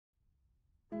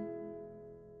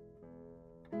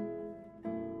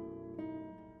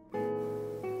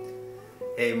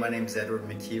Hey, my name's Edward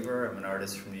McKeever. I'm an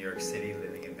artist from New York City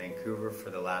living in Vancouver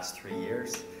for the last 3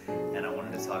 years, and I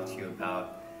wanted to talk to you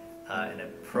about a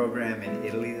program in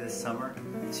Italy this summer,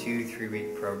 2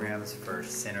 3-week programs for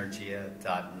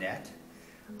Sinergia.net.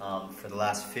 For the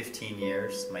last 15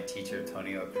 years, my teacher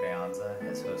Antonio Creanza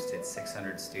has hosted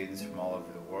 600 students from all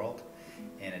over the world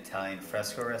in Italian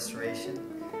fresco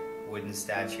restoration, wooden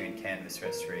statue and canvas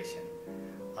restoration.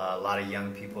 A lot of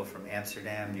young people from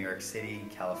Amsterdam, New York City,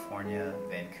 California,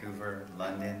 Vancouver,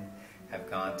 London have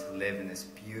gone to live in this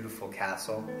beautiful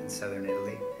castle in southern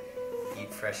Italy,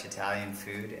 eat fresh Italian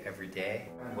food every day.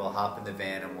 We'll hop in the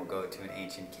van and we'll go to an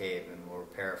ancient cave and we'll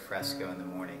repair a fresco in the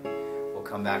morning. We'll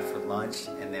come back for lunch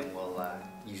and then we'll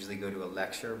usually go to a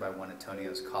lecture by one of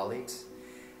Antonio's colleagues,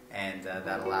 and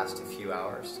that'll last a few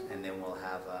hours, and then we'll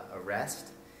have a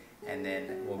rest. And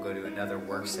then we'll go to another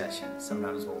work session.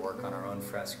 Sometimes we'll work on our own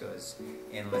frescoes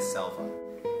in La Selva.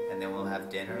 And then we'll have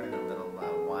dinner and a little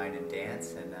wine and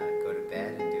dance and go to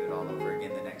bed and do it all over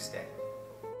again the next day.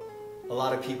 A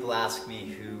lot of people ask me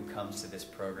who comes to this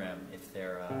program, if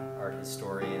they're art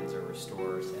historians or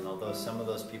restorers. And although some of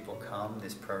those people come,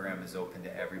 this program is open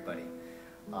to everybody.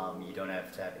 You don't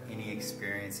have to have any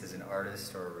experience as an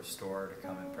artist or a restorer to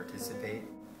come and participate.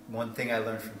 One thing I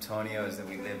learned from Tonio is that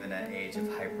we live in an age of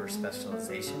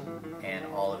hyper-specialization and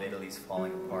all of Italy's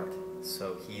falling apart.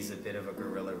 So he's a bit of a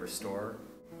guerrilla restorer.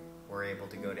 We're able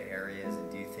to go to areas and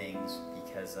do things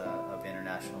because of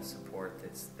international support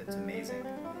that's amazing.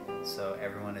 So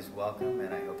everyone is welcome,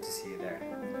 and I hope to see you there.